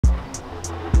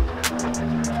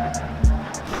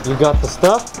You got the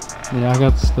stuff? Yeah, I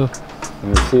got the stuff. Let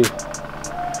me see.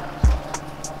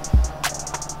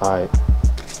 Alright.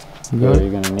 You're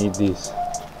gonna need these.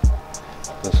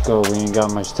 Let's go. We ain't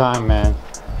got much time, man.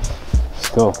 Let's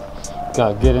go.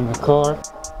 Gotta get in the car.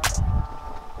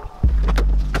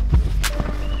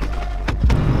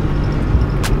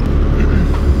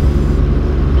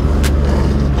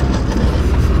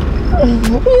 You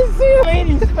see the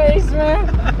lady's face, man?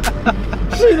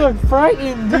 She looked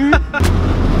frightened, dude.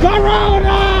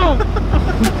 Corona!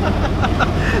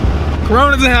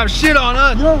 Corona doesn't have shit on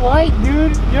us. You're white,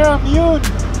 dude. You're immune.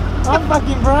 I'm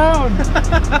fucking brown.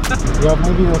 Yeah,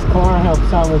 maybe this car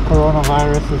helps out with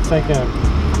coronavirus. It's like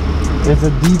it's a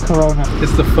de-corona.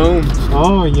 It's the foam.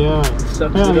 Oh yeah.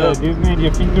 Sucks Hell it yeah, up. dude. Made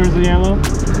your fingers yellow.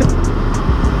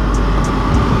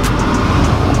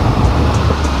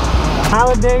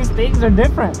 Nowadays, things are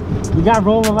different. You got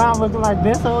roll around looking like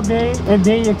this all day, and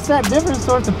they accept different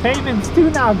sorts of payments too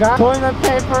now, guys. Toilet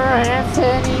paper, hand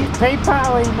sanitizer,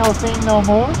 PayPal ain't no thing no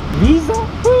more. Visa?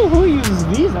 Who uses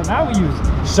Visa? Now we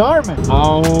use Charmin.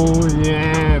 Oh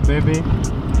yeah, baby.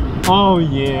 Oh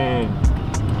yeah.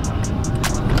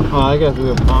 Oh, I gotta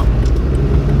do a pump.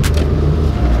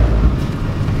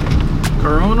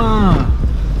 Corona.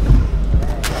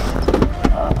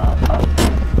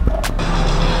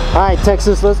 Alright,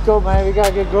 Texas, let's go, man. We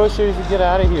gotta get groceries and get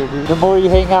out of here, dude. The more you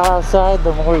hang out outside,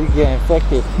 the more you get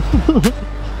infected.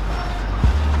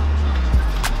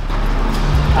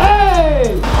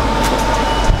 Hey!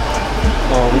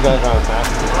 Oh, we gotta drive back.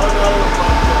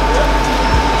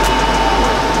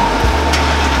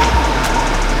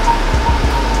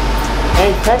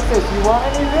 Hey, Texas, you want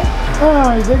anything?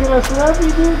 Oh, you taking a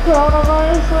Slurpee, dude?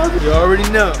 Coronavirus Slurpee? You already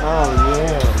know. Oh,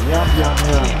 yeah. Yum, yum,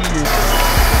 yum.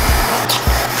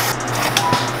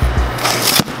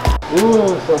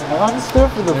 Ooh, some Monster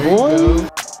for the boys.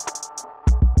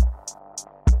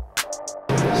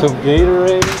 Some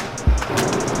Gatorade.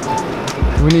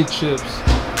 We need chips.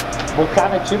 What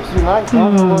kind of chips you like? I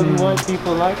don't know what you white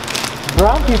people like.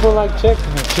 Brown people like Chex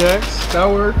Mix. Chex, that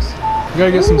works. You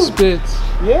gotta get some spits.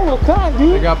 Yeah, what kind,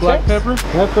 dude? They got black Chex. pepper?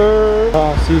 Pepper.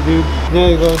 Oh, see, dude.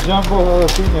 There you go. Jumbo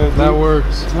jalapeno, dude. That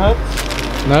works.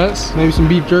 Nuts. Nuts? Maybe some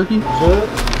beef jerky? Jerk.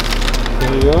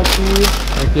 Teriyaki.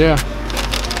 Heck yeah.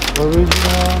 Original.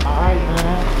 Alright,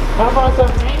 man. How about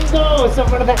some mango?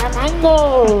 Some of the mango.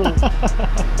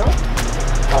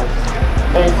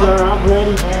 Hey, sir, I'm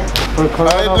ready, man. For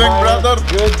How you doing, brother?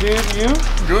 Good, dude. You?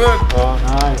 Good. Oh,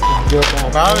 nice. Good, man.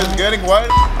 Now it's getting wild.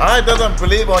 I doesn't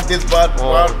believe on this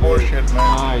wild bullshit,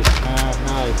 man. Nice, man.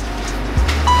 Nice.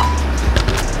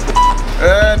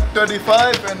 And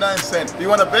 35 and 9 cents. You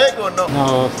want a bag or no?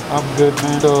 No, I'm good,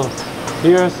 man. So,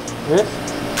 here's this.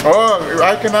 Oh,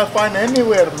 I cannot find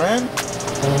anywhere, man.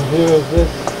 And here's this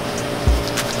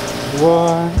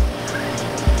one.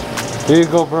 Here you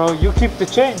go, bro. You keep the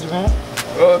change, man.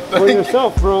 Oh, For thank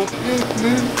yourself, bro. you.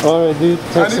 Alright, dude. I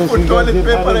Texas, need for you gotta toilet get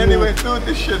out paper of here. anyway too,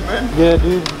 this shit, man. Yeah,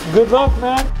 dude. Good luck,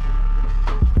 man.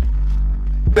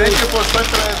 Thank you for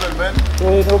fertilizer, man.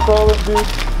 Hey, no problem, dude.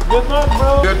 Good luck,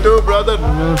 bro. You too, brother.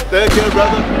 Take care,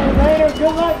 brother. Hey, later.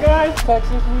 Good luck, guys.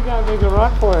 Texas, we gotta make a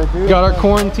run for it, dude. Got our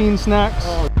quarantine snacks.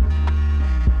 Oh.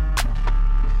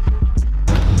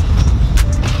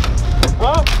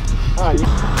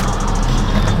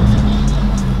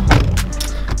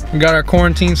 We got our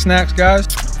quarantine snacks, guys.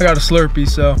 I got a Slurpee,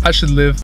 so I should live.